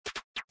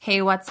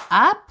Hey, what's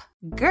up,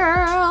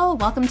 girl?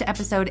 Welcome to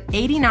episode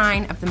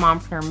 89 of the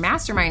Mompreneur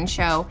Mastermind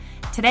Show.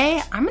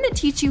 Today, I'm going to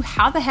teach you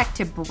how the heck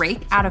to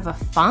break out of a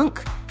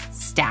funk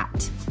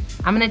stat.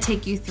 I'm going to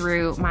take you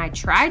through my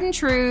tried and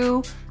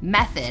true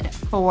method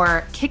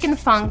for kicking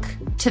funk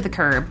to the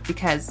curb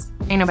because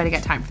ain't nobody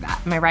got time for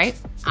that. Am I right?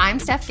 I'm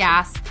Steph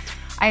Gass.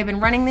 I have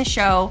been running this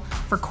show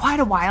for quite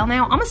a while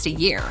now, almost a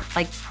year.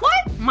 Like,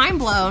 what? Mind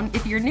blown.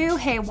 If you're new,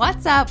 hey,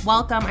 what's up?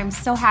 Welcome. I'm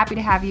so happy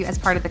to have you as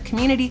part of the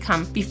community.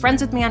 Come be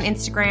friends with me on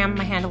Instagram.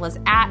 My handle is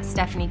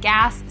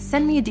 @StephanieGass.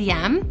 Send me a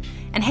DM.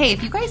 And hey,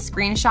 if you guys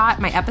screenshot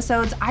my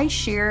episodes, I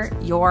share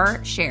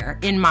your share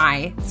in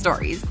my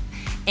stories.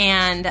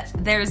 And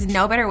there's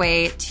no better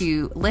way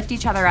to lift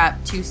each other up,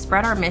 to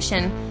spread our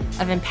mission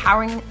of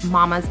empowering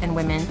mamas and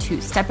women to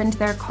step into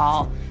their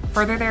call,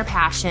 further their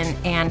passion,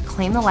 and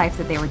claim the life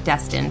that they were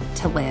destined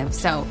to live.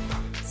 So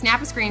snap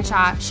a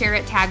screenshot, share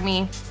it, tag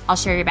me, I'll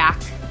share you back,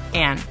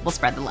 and we'll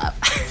spread the love.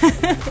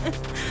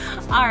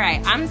 All right,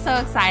 I'm so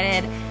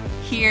excited.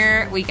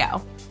 Here we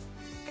go.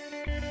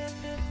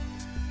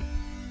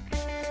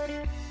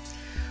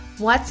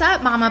 What's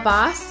up, Mama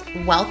Boss?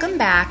 Welcome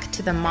back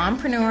to the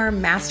Mompreneur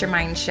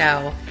Mastermind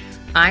Show.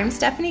 I'm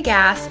Stephanie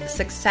Gass,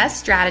 success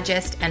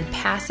strategist and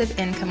passive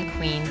income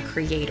queen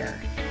creator.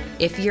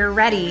 If you're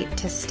ready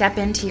to step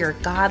into your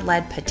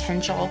God-led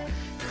potential,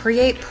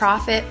 create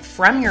profit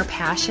from your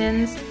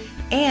passions,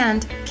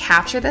 and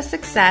capture the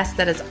success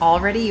that is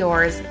already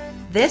yours,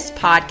 this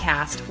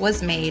podcast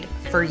was made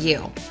for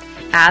you.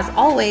 As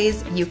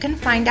always, you can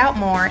find out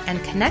more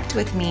and connect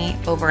with me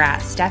over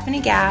at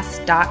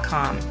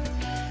stephaniegass.com.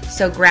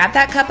 So grab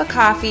that cup of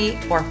coffee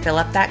or fill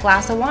up that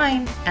glass of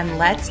wine and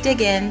let's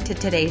dig into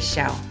today's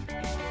show.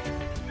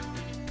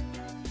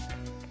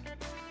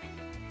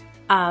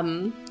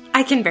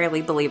 I can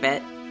barely believe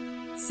it.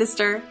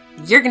 Sister,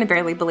 you're going to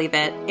barely believe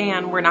it,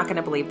 and we're not going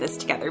to believe this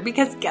together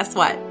because guess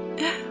what?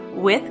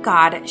 With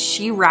God,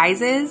 She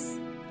Rises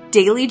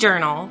daily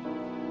journal,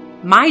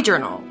 my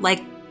journal,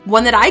 like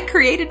one that I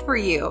created for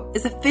you,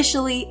 is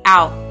officially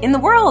out in the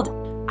world.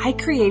 I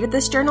created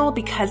this journal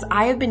because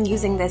I have been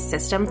using this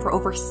system for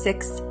over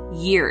 6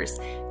 years.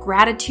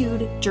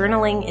 Gratitude,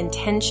 journaling,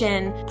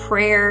 intention,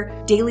 prayer,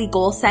 daily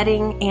goal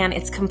setting, and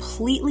it's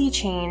completely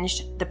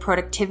changed the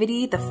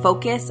productivity, the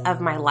focus of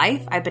my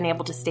life. I've been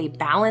able to stay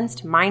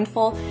balanced,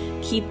 mindful,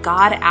 keep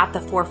God at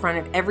the forefront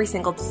of every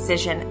single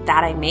decision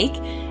that I make.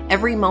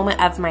 Every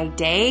moment of my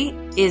day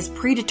is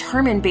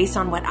predetermined based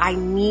on what I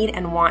need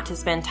and want to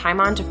spend time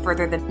on to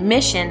further the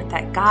mission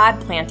that God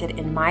planted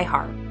in my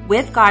heart.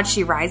 With God,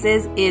 She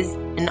Rises is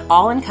an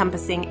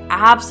all-encompassing,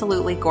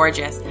 absolutely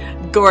gorgeous,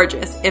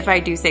 if I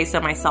do say so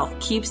myself,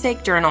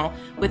 keepsake journal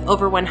with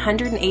over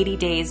 180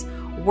 days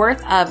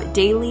worth of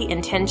daily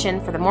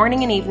intention for the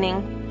morning and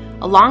evening,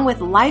 along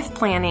with life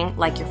planning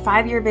like your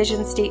 5-year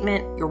vision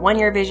statement, your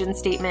 1-year vision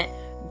statement,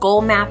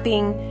 goal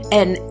mapping,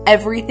 and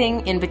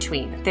everything in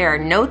between. There are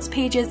notes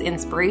pages,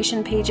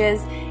 inspiration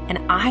pages, and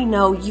I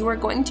know you are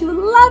going to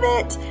love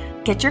it.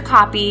 Get your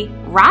copy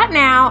right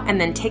now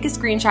and then take a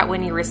screenshot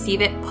when you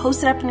receive it,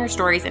 post it up in your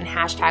stories, and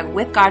hashtag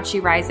with God She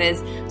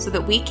Rises so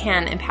that we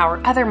can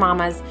empower other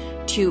mamas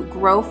to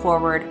grow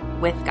forward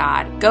with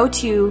God. Go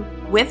to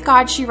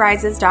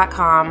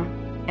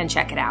withgodsherises.com and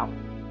check it out.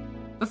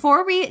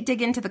 Before we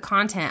dig into the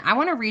content, I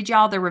want to read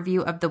y'all the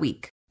review of the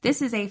week.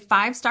 This is a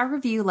 5-star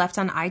review left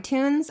on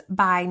iTunes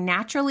by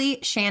Naturally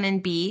Shannon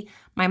B.,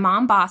 my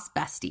mom boss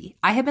bestie.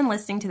 I have been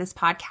listening to this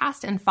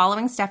podcast and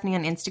following Stephanie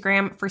on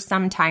Instagram for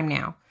some time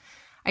now.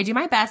 I do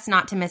my best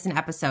not to miss an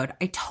episode.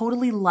 I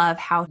totally love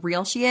how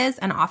real she is,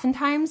 and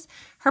oftentimes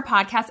her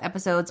podcast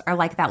episodes are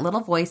like that little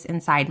voice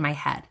inside my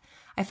head.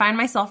 I find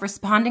myself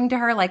responding to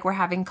her like we're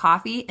having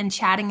coffee and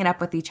chatting it up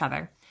with each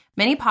other.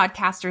 Many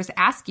podcasters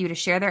ask you to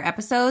share their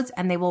episodes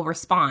and they will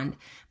respond,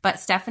 but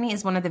Stephanie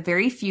is one of the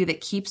very few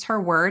that keeps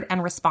her word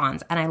and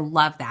responds, and I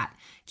love that.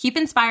 Keep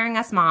inspiring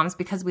us moms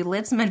because we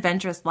live some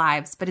adventurous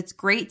lives, but it's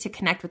great to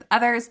connect with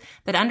others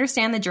that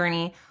understand the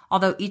journey,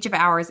 although each of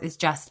ours is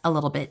just a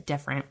little bit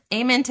different.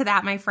 Amen to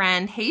that, my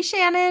friend. Hey,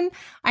 Shannon.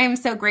 I am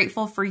so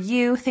grateful for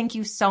you. Thank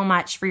you so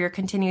much for your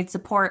continued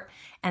support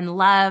and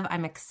love.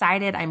 I'm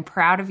excited. I'm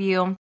proud of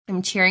you.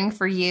 I'm cheering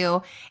for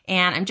you,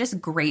 and I'm just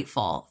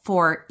grateful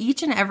for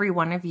each and every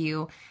one of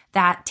you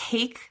that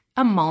take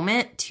a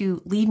moment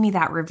to leave me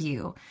that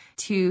review,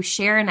 to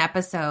share an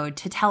episode,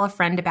 to tell a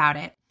friend about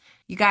it.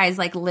 You guys,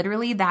 like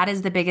literally, that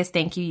is the biggest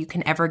thank you you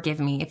can ever give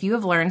me. If you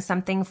have learned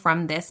something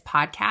from this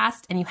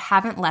podcast and you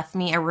haven't left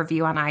me a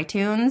review on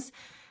iTunes,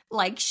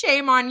 like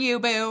shame on you,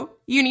 boo.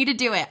 You need to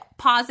do it.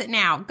 Pause it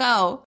now.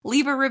 Go.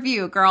 Leave a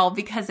review, girl,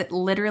 because it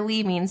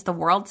literally means the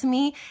world to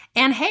me.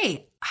 And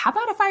hey, how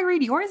about if I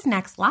read yours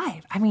next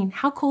live? I mean,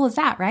 how cool is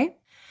that, right?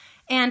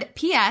 And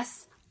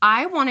P.S.,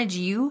 I wanted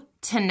you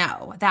to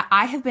know that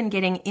I have been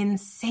getting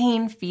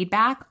insane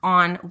feedback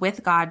on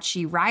With God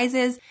She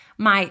Rises,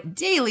 my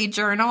daily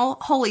journal.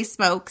 Holy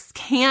smokes,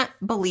 can't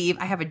believe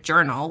I have a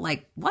journal.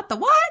 Like, what the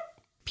what?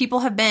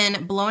 People have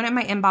been blowing up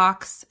my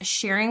inbox,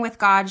 sharing with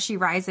God She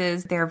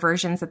Rises their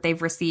versions that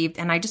they've received.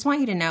 And I just want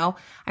you to know,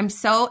 I'm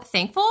so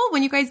thankful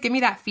when you guys give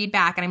me that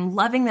feedback. And I'm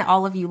loving that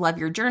all of you love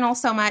your journal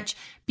so much.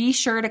 Be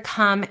sure to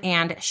come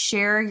and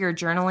share your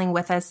journaling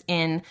with us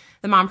in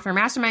the Mompreneur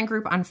Mastermind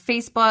group on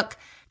Facebook.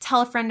 Tell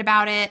a friend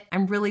about it.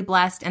 I'm really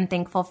blessed and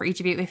thankful for each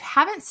of you. If you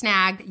haven't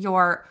snagged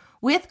your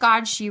With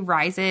God She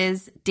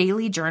Rises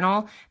daily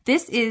journal,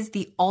 this is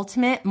the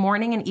ultimate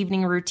morning and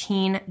evening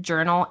routine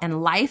journal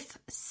and life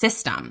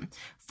system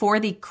for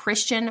the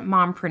Christian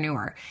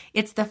mompreneur.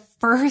 It's the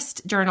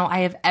first journal I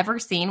have ever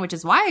seen, which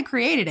is why I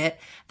created it,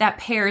 that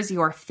pairs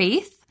your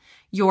faith,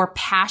 your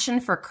passion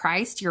for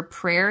Christ, your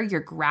prayer, your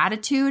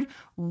gratitude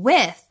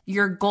with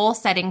your goal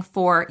setting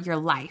for your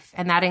life.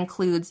 And that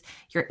includes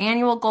your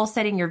annual goal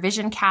setting, your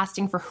vision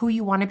casting for who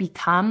you want to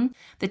become,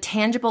 the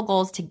tangible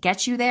goals to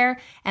get you there,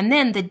 and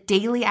then the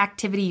daily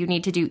activity you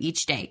need to do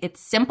each day.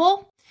 It's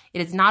simple, it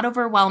is not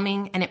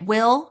overwhelming, and it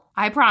will,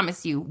 I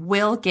promise you,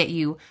 will get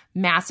you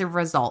massive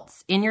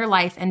results in your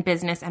life and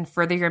business and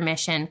further your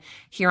mission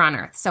here on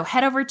earth. So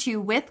head over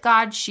to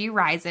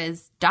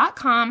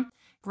withgodsherises.com.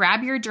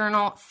 Grab your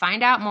journal,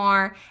 find out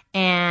more,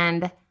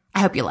 and I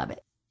hope you love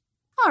it.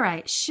 All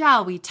right,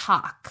 shall we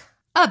talk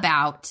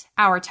about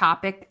our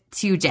topic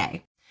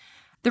today?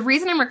 The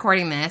reason I'm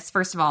recording this,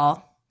 first of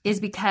all, is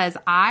because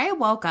I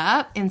woke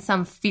up in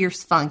some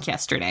fierce funk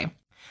yesterday.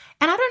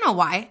 And I don't know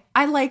why.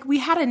 We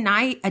had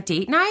a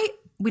date night.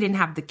 We didn't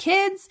have the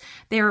kids.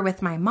 They were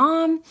with my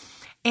mom,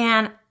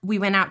 and we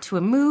went out to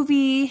a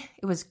movie.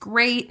 It was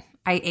great.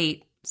 I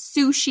ate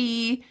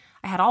sushi.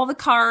 I had all the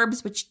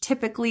carbs, which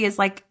typically is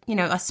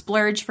a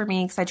splurge for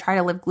me because I try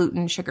to live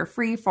gluten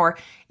sugar-free for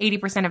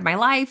 80% of my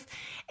life.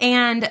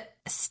 And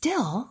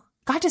still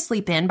got to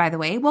sleep in, by the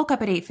way, woke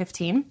up at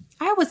 8:15.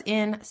 I was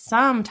in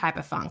some type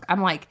of funk.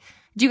 I'm like,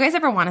 do you guys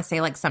ever want to say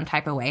some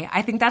type of way?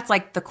 I think that's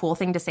the cool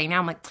thing to say now.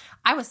 I'm like,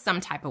 I was some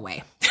type of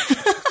way.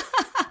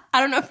 I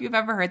don't know if you've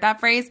ever heard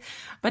that phrase,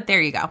 but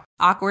there you go.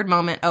 Awkward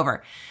moment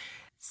over.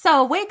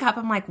 So wake up.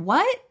 I'm like,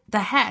 what the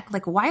heck?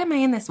 Why am I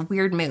in this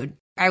weird mood?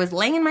 I was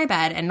laying in my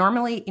bed, and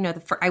normally,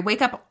 I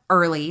wake up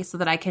early so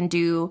that I can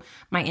do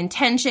my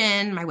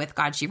intention, my With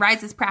God She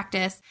Rises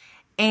practice,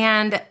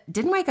 and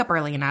didn't wake up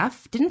early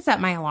enough, didn't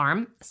set my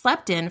alarm,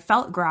 slept in,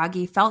 felt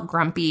groggy, felt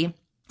grumpy,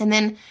 and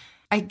then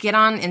I get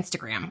on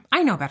Instagram.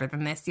 I know better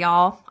than this,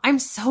 y'all. I'm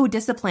so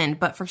disciplined,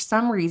 but for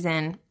some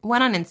reason,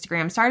 went on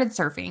Instagram, started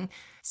surfing,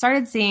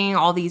 started seeing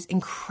all these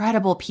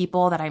incredible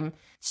people that I'm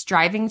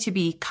striving to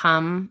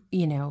become,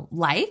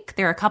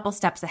 They're a couple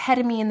steps ahead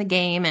of me in the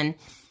game, and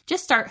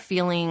just start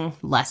feeling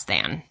less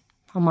than.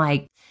 I'm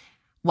like,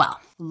 well,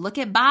 look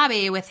at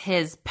Bobby with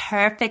his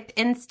perfect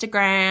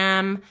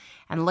Instagram,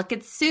 and look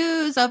at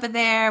Suze over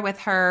there with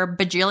her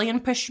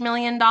bajillion push $1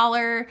 million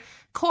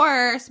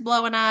course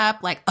blowing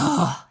up,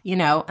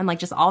 and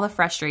just all the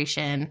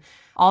frustration,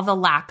 all the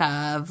lack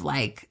of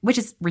which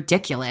is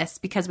ridiculous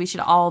because we should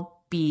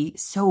all be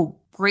so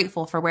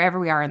grateful for wherever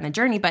we are in the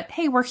journey. But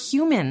hey, we're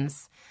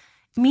humans,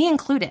 me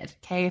included.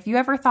 Okay. If you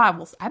ever thought,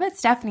 well, I bet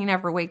Stephanie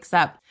never wakes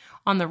up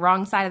on the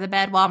wrong side of the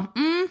bed. Well,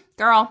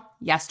 girl,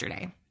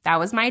 yesterday, that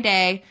was my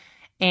day.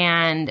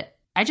 And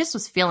I just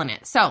was feeling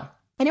it. So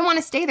I didn't want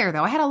to stay there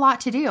though. I had a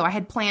lot to do. I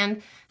had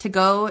planned to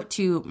go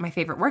to my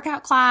favorite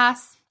workout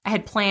class. I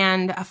had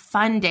planned a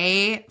fun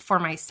day for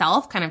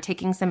myself, kind of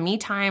taking some me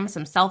time,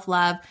 some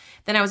self-love.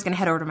 Then I was going to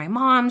head over to my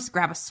mom's,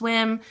 grab a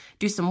swim,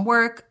 do some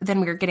work. Then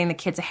we were getting the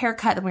kids a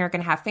haircut. Then we were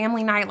going to have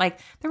family night.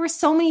 There were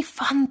so many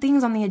fun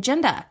things on the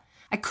agenda.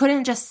 I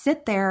couldn't just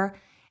sit there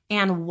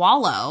and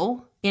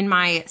wallow in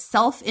my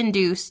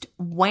self-induced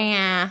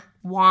mindset.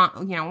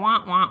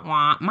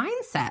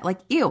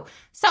 Ew.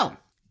 So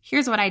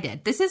here's what I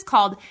did. This is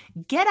called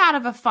Get Out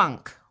of a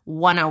Funk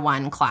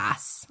 101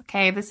 class.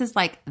 Okay. This is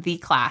the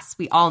class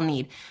we all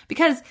need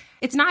because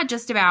it's not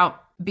just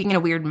about being in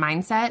a weird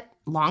mindset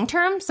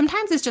long-term.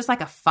 Sometimes it's just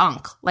a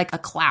funk, a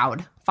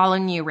cloud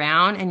following you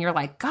around. And you're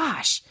like,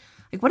 gosh,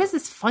 what is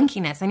this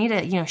funkiness? I need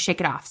to,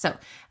 shake it off. So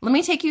let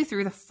me take you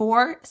through the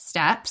 4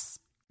 steps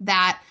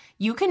that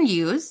you can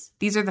use.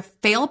 These are the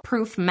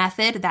fail-proof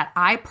method that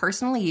I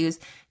personally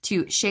use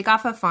to shake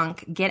off a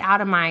funk, get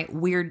out of my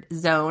weird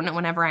zone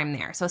whenever I'm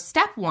there. So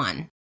step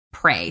 1,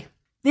 pray.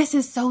 This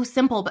is so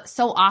simple, but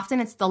so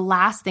often it's the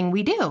last thing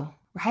we do,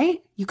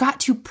 right? You got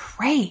to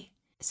pray.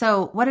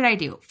 So what did I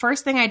do?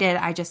 First thing I did,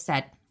 I just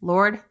said,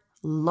 Lord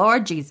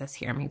Jesus,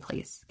 hear me,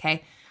 please.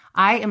 Okay.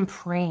 I am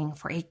praying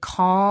for a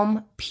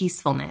calm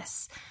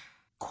peacefulness.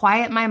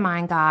 Quiet my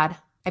mind, God.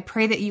 I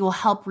pray that you will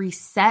help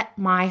reset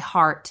my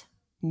heart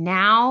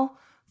now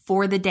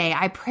for the day.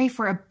 I pray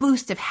for a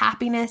boost of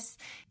happiness,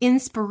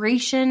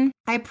 inspiration.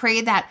 I pray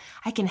that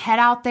I can head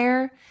out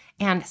there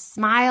and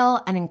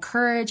smile and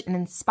encourage and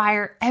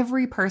inspire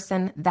every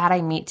person that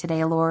I meet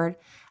today, Lord.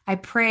 I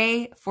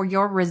pray for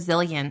your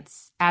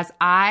resilience as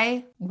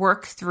I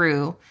work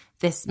through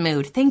this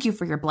mood. Thank you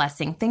for your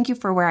blessing. Thank you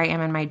for where I am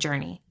in my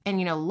journey.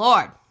 And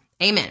Lord,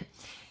 amen.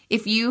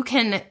 If you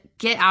can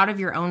get out of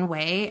your own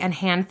way and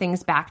hand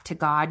things back to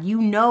God,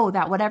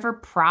 that whatever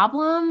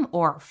problem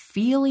or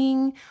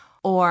feeling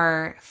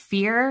or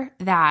fear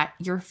that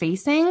you're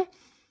facing,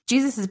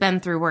 Jesus has been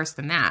through worse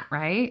than that,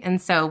 right?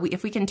 And so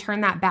if we can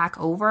turn that back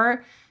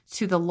over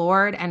to the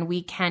Lord and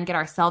we can get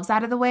ourselves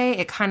out of the way,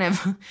 it kind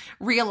of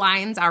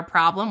realigns our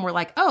problem. We're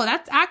like, oh,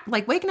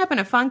 like waking up in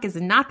a funk is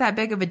not that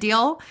big of a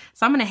deal.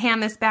 So I'm going to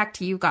hand this back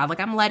to you, God. Like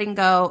I'm letting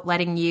go,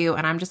 letting you,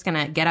 and I'm just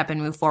going to get up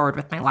and move forward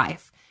with my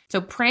life. So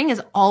praying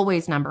is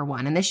always number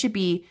one. And this should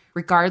be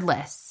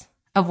regardless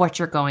of what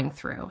you're going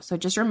through. So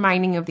just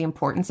reminding you of the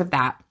importance of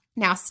that.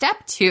 Now,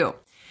 step 2,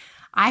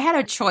 I had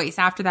a choice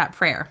after that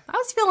prayer. I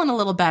was feeling a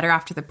little better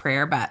after the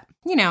prayer, but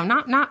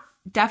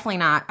definitely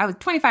not. I was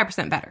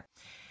 25% better.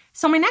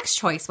 So my next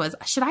choice was,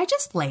 should I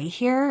just lay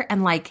here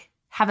and like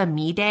have a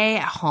me day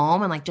at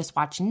home and like just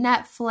watch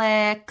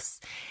Netflix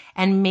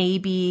and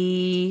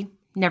maybe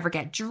never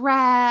get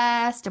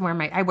dressed and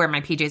I wear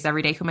my PJs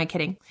every day. Who am I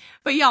kidding?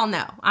 But y'all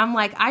know, I'm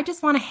like, I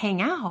just want to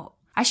hang out.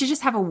 I should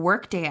just have a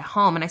work day at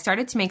home. And I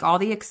started to make all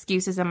the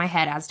excuses in my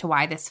head as to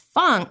why this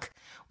funk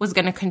was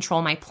going to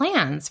control my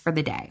plans for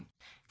the day.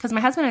 Because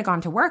my husband had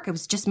gone to work. It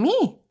was just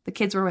me. The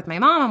kids were with my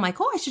mom. I'm like,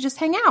 oh, I should just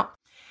hang out.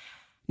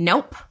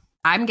 Nope.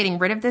 I'm getting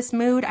rid of this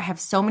mood. I have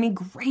so many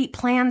great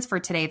plans for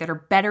today that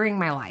are bettering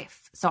my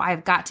life. So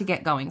I've got to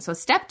get going. So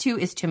step 2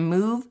 is to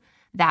move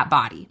that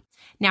body.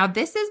 Now,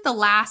 this is the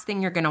last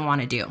thing you're going to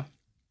want to do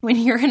when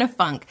you're in a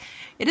funk.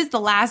 It is the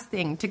last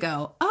thing to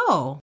go,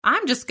 oh,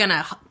 I'm just going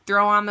to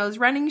throw on those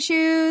running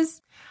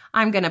shoes.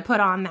 I'm going to put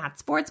on that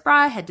sports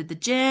bra, head to the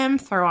gym,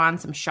 throw on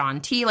some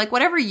Shaun T, like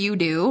whatever you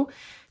do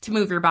to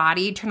move your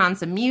body, turn on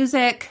some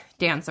music,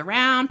 dance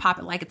around, pop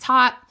it like it's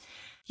hot.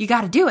 You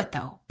got to do it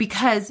though,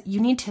 because you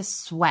need to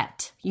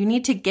sweat. You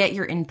need to get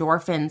your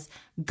endorphins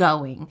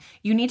going.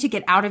 You need to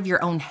get out of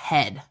your own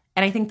head.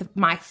 And I think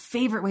my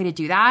favorite way to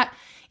do that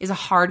is a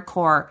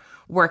hardcore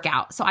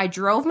workout. So I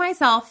drove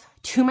myself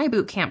to my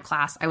boot camp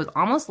class. I was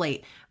almost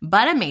late,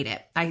 but I made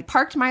it. I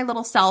parked my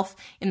little self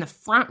in the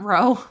front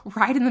row,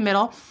 right in the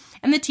middle.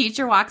 And the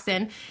teacher walks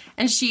in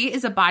and she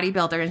is a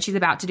bodybuilder and she's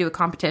about to do a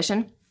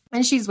competition.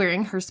 And she's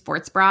wearing her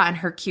sports bra and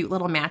her cute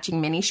little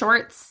matching mini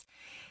shorts.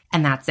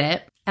 And that's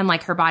it. And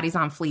like her body's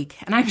on fleek.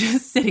 And I'm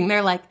just sitting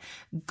there like,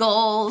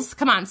 goals.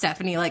 Come on,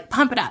 Stephanie, like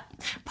pump it up.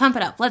 Pump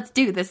it up. Let's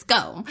do this.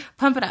 Go.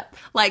 Pump it up.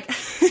 Like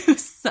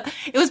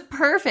it was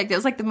perfect. It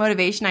was like the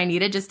motivation I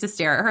needed just to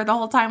stare at her the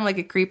whole time like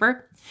a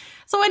creeper.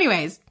 So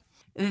anyways,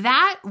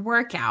 that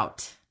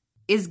workout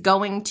is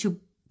going to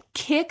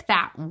kick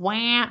that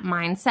wah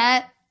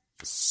mindset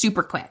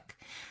super quick.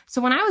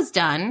 So when I was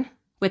done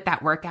with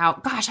that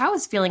workout, gosh, I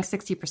was feeling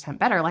 60%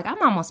 better. Like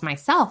I'm almost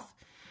myself,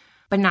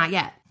 but not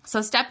yet.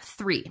 So step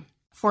 3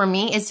 for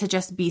me is to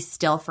just be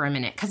still for a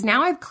minute. Because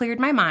now I've cleared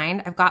my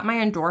mind. I've got my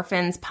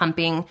endorphins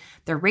pumping.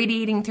 They're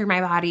radiating through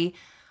my body.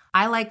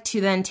 I like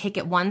to then take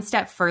it one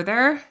step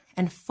further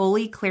and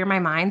fully clear my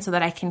mind so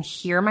that I can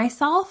hear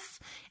myself.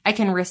 I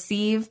can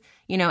receive,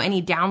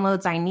 any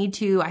downloads I need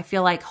to. I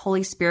feel like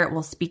Holy Spirit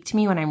will speak to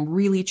me when I'm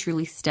really,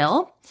 truly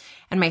still.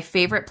 And my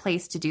favorite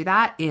place to do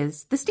that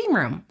is the steam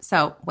room.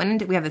 So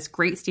we have this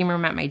great steam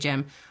room at my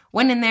gym.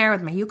 Went in there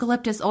with my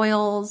eucalyptus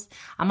oils.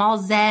 I'm all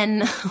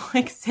zen,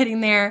 like sitting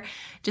there.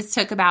 Just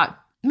took about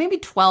maybe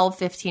 12,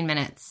 15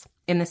 minutes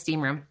in the steam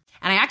room.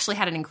 And I actually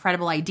had an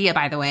incredible idea,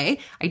 by the way.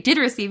 I did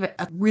receive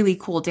a really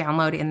cool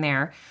download in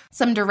there,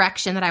 some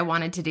direction that I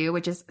wanted to do,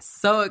 which is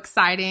so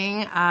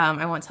exciting.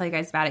 I won't tell you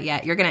guys about it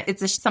yet.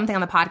 It's something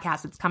on the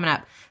podcast that's coming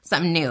up,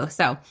 something new.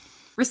 So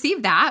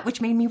received that,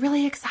 which made me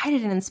really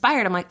excited and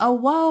inspired. I'm like, oh,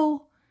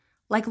 whoa.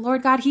 Like,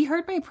 Lord God, He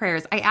heard my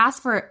prayers. I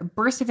asked for a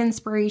burst of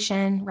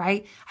inspiration,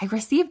 right? I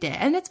received it.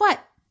 And it's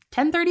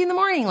 10:30 in the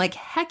morning. Like,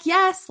 heck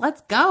yes,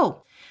 let's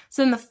go.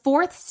 So then the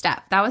 4th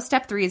step, that was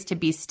step 3, is to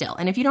be still.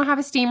 And if you don't have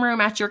a steam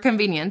room at your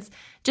convenience,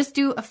 just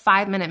do a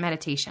 5-minute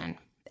meditation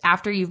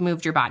after you've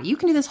moved your body. You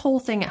can do this whole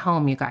thing at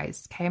home, you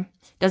guys, okay?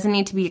 Doesn't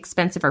need to be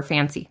expensive or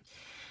fancy.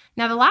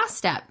 Now, the last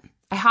step,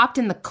 I hopped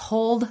in the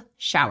cold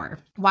shower.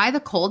 Why the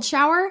cold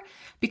shower?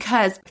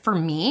 Because for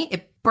me,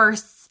 it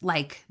bursts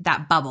like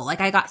that bubble.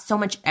 Like I got so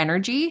much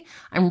energy.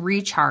 I'm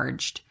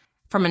recharged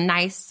from a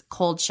nice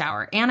cold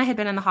shower. And I had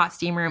been in the hot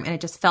steam room and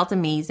it just felt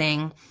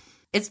amazing.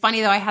 It's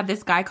funny though, I had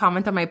this guy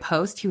comment on my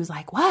post. He was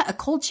like, what? A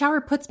cold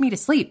shower puts me to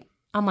sleep.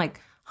 I'm like,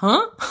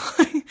 huh?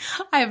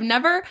 I have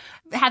never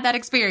had that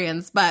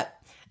experience, but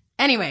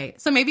anyway,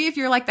 so maybe if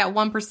you're like that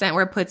 1%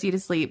 where it puts you to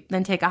sleep,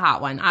 then take a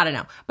hot one. I don't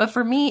know. But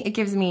for me, it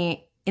gives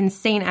me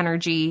insane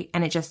energy.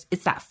 And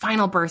it's that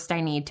final burst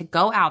I need to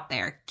go out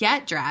there,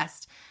 get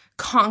dressed,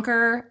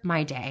 conquer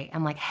my day,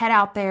 and like head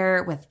out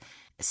there with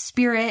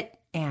spirit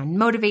and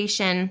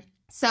motivation.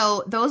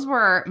 So those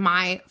were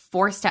my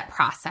 4-step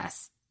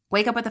process.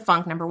 Wake up with a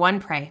funk. Number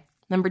 1, pray.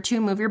 Number 2,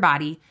 move your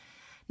body.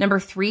 Number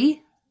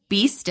 3,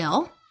 be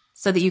still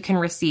so that you can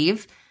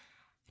receive.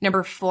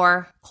 Number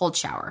 4, cold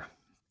shower.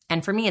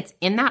 And for me, it's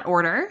in that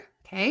order.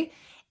 Okay.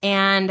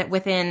 And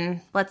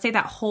within, let's say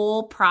that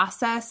whole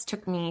process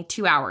took me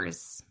 2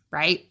 hours,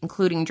 right?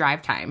 Including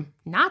drive time.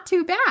 Not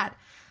too bad.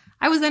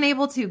 I was then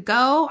able to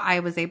go.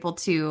 I was able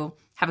to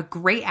have a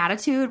great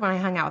attitude when I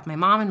hung out with my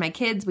mom and my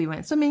kids. We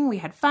went swimming. We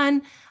had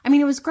fun. I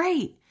mean, it was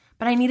great.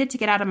 but I needed to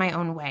get out of my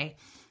own way.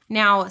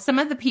 Now, some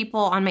of the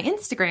people on my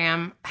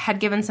Instagram had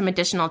given some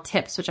additional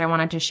tips, which I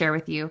wanted to share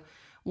with you.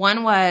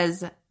 One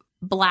was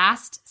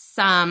blast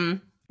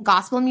some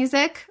gospel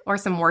music or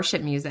some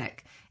worship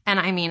music. And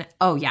I mean,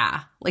 oh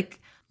yeah, like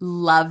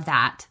love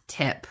that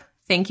tip.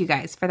 Thank you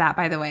guys for that,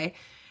 by the way.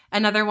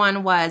 Another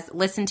one was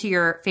listen to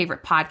your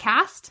favorite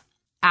podcast.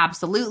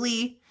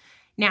 Absolutely.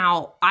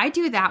 Now, I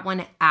do that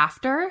one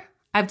after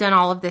I've done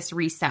all of this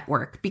reset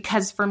work,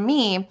 because for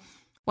me,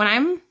 when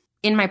I'm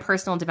in my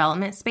personal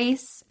development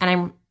space and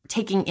I'm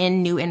taking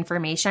in new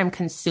information, I'm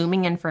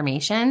consuming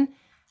information,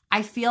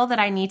 I feel that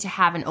I need to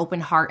have an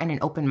open heart and an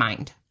open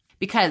mind,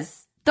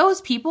 because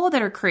those people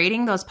that are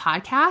creating those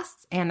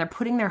podcasts and they're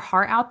putting their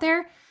heart out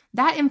there,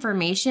 that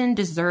information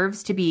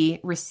deserves to be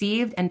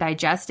received and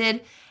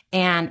digested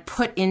and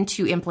put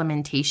into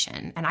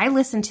implementation. And I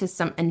listen to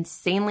some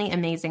insanely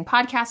amazing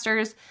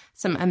podcasters,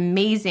 some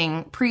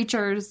amazing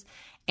preachers,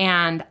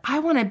 and I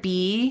want to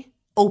be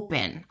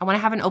open. I want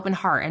to have an open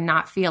heart and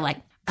not feel like,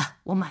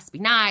 well, must be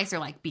nice, or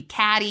like be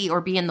catty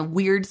or be in the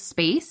weird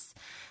space.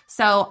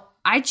 So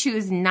I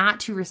choose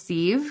not to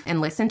receive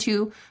and listen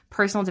to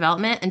personal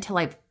development until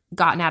I've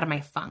gotten out of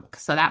my funk.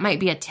 So that might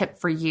be a tip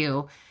for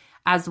you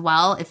as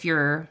well. If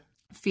you're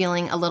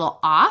feeling a little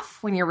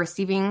off when you're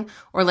receiving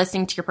or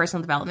listening to your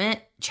personal development,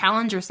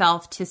 challenge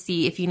yourself to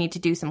see if you need to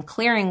do some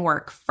clearing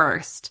work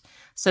first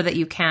so that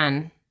you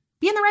can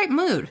be in the right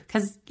mood.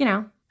 Because,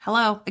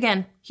 hello,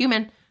 again,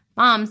 human,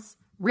 moms,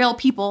 real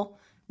people,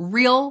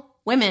 real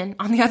women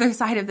on the other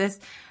side of this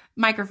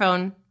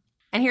microphone.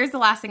 And here's the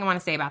last thing I want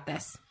to say about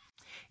this.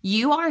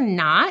 You are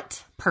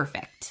not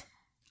perfect.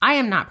 I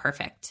am not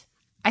perfect.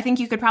 I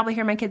think you could probably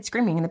hear my kid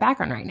screaming in the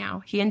background right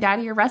now. He and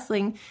Daddy are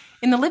wrestling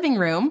in the living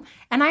room,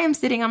 and I am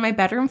sitting on my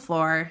bedroom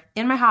floor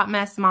in my hot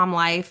mess mom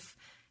life,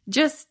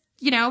 just,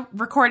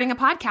 recording a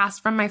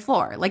podcast from my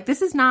floor. Like,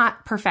 this is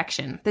not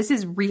perfection. This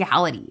is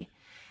reality.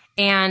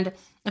 And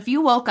if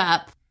you woke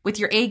up with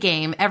your A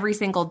game every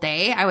single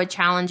day, I would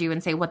challenge you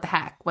and say, what the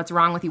heck? What's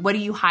wrong with you? What are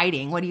you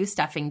hiding? What are you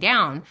stuffing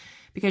down?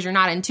 Because you're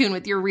not in tune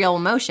with your real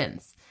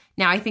emotions.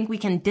 Now, I think we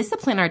can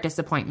discipline our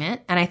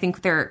disappointment, and I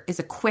think there is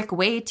a quick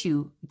way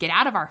to get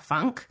out of our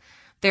funk.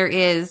 There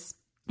is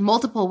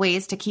multiple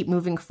ways to keep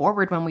moving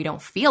forward when we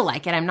don't feel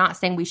like it. I'm not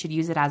saying we should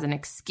use it as an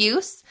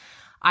excuse.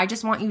 I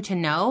just want you to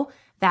know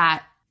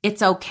that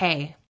it's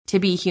okay to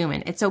be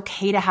human. It's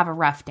okay to have a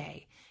rough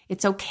day.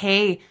 It's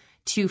okay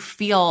to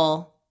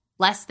feel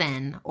less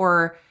than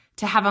or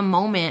to have a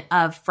moment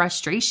of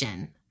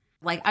frustration.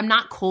 Like, I'm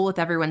not cool with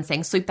everyone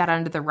saying, sweep that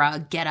under the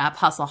rug, get up,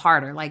 hustle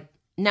harder. Like,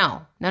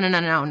 no.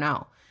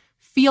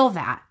 Feel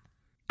that.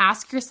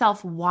 Ask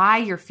yourself why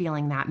you're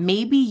feeling that.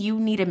 Maybe you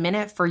need a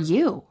minute for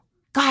you.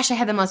 Gosh, I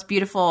had the most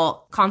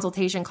beautiful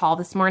consultation call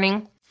this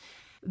morning.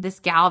 This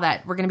gal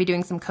that we're going to be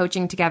doing some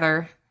coaching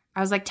together,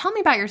 I was like, tell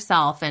me about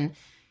yourself. And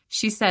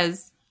she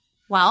says,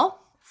 well,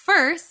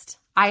 first,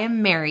 I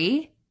am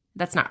Mary.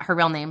 That's not her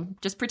real name,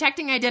 just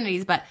protecting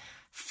identities. But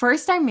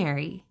first I'm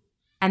Mary,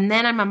 and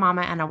then I'm a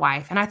mama and a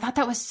wife. And I thought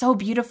that was so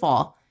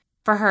beautiful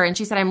for her. And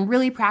she said, I'm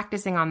really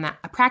practicing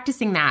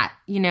that,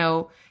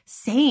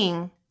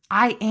 saying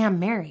I am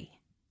Mary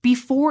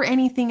before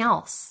anything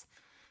else,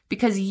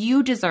 because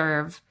you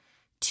deserve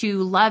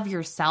to love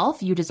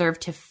yourself. You deserve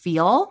to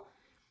feel.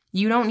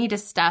 You don't need to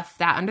stuff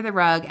that under the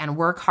rug and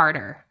work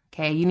harder.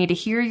 Okay. You need to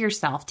hear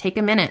yourself. Take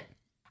a minute.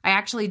 I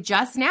actually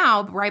just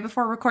now, right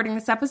before recording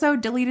this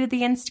episode, deleted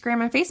the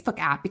Instagram and Facebook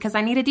app because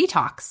I need a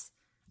detox.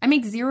 I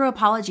make zero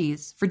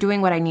apologies for doing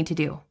what I need to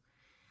do.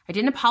 I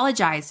didn't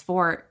apologize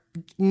for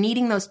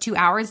needing those 2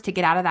 hours to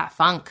get out of that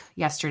funk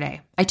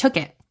yesterday. I took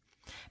it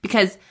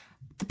because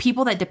the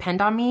people that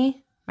depend on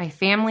me, my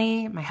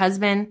family, my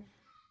husband,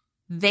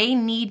 they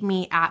need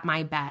me at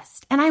my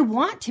best. And I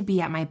want to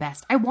be at my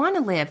best. I want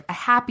to live a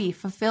happy,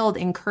 fulfilled,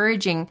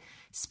 encouraging,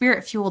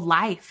 spirit-fueled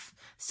life.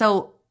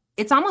 So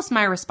it's almost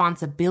my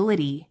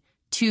responsibility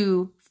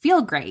to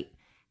feel great.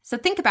 So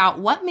think about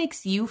what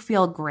makes you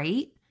feel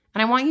great.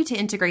 And I want you to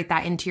integrate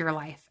that into your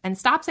life and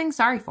stop saying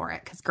sorry for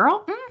it. Because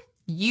girl,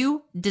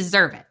 you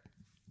deserve it.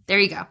 There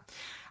you go.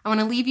 I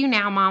want to leave you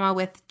now, mama,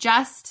 with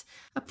just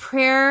a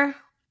prayer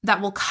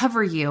that will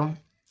cover you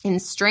in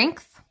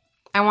strength.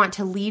 I want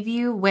to leave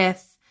you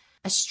with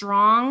a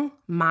strong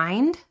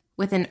mind,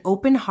 with an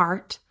open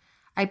heart.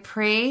 I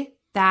pray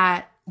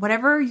that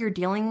whatever you're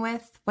dealing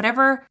with,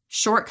 whatever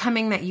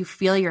shortcoming that you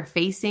feel you're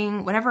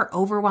facing, whatever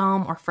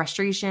overwhelm or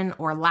frustration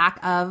or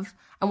lack of,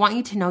 I want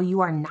you to know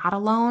you are not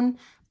alone,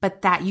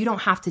 but that you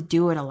don't have to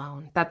do it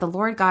alone, that the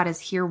Lord God is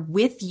here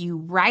with you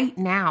right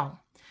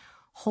now,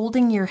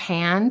 holding your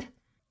hand,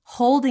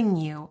 holding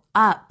you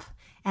up,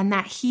 and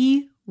that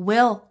He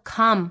will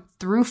come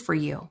through for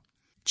you.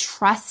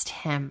 Trust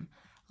Him.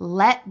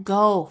 Let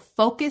go.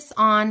 Focus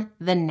on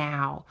the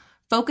now.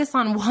 Focus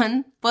on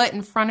one foot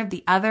in front of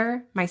the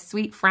other, my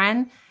sweet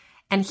friend,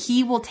 and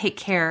He will take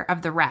care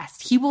of the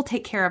rest. He will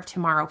take care of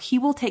tomorrow. He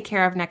will take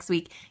care of next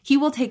week. He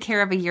will take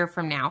care of a year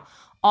from now.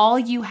 All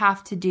you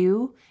have to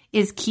do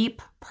is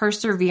keep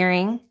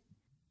persevering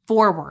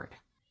forward.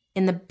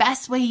 in the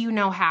best way you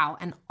know how,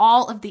 and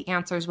all of the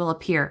answers will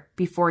appear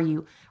before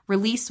you.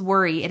 Release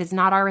worry. It is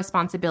not our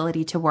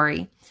responsibility to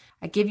worry.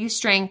 I give you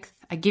strength.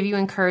 I give you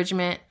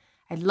encouragement.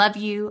 I love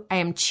you. I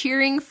am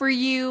cheering for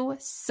you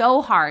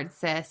so hard,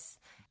 sis.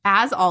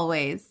 As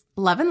always,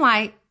 love and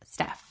light,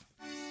 Steph.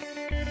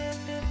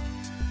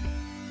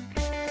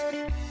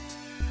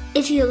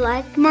 If you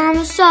like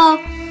Mama's Talk,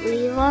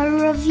 leave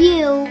a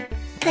review.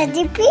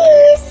 Pretty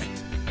please.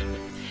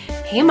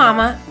 Hey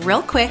Mama,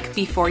 real quick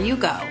before you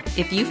go,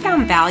 if you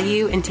found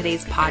value in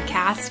today's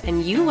podcast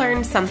and you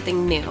learned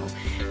something new,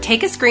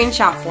 take a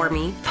screenshot for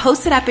me,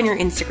 post it up in your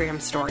Instagram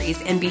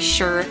stories, and be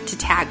sure to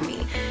tag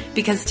me,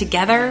 because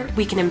together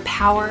we can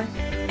empower,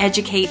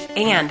 educate,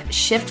 and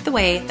shift the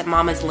way that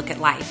mamas look at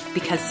life.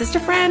 Because, sister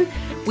friend,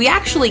 we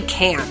actually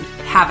can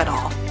have it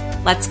all.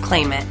 Let's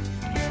claim it.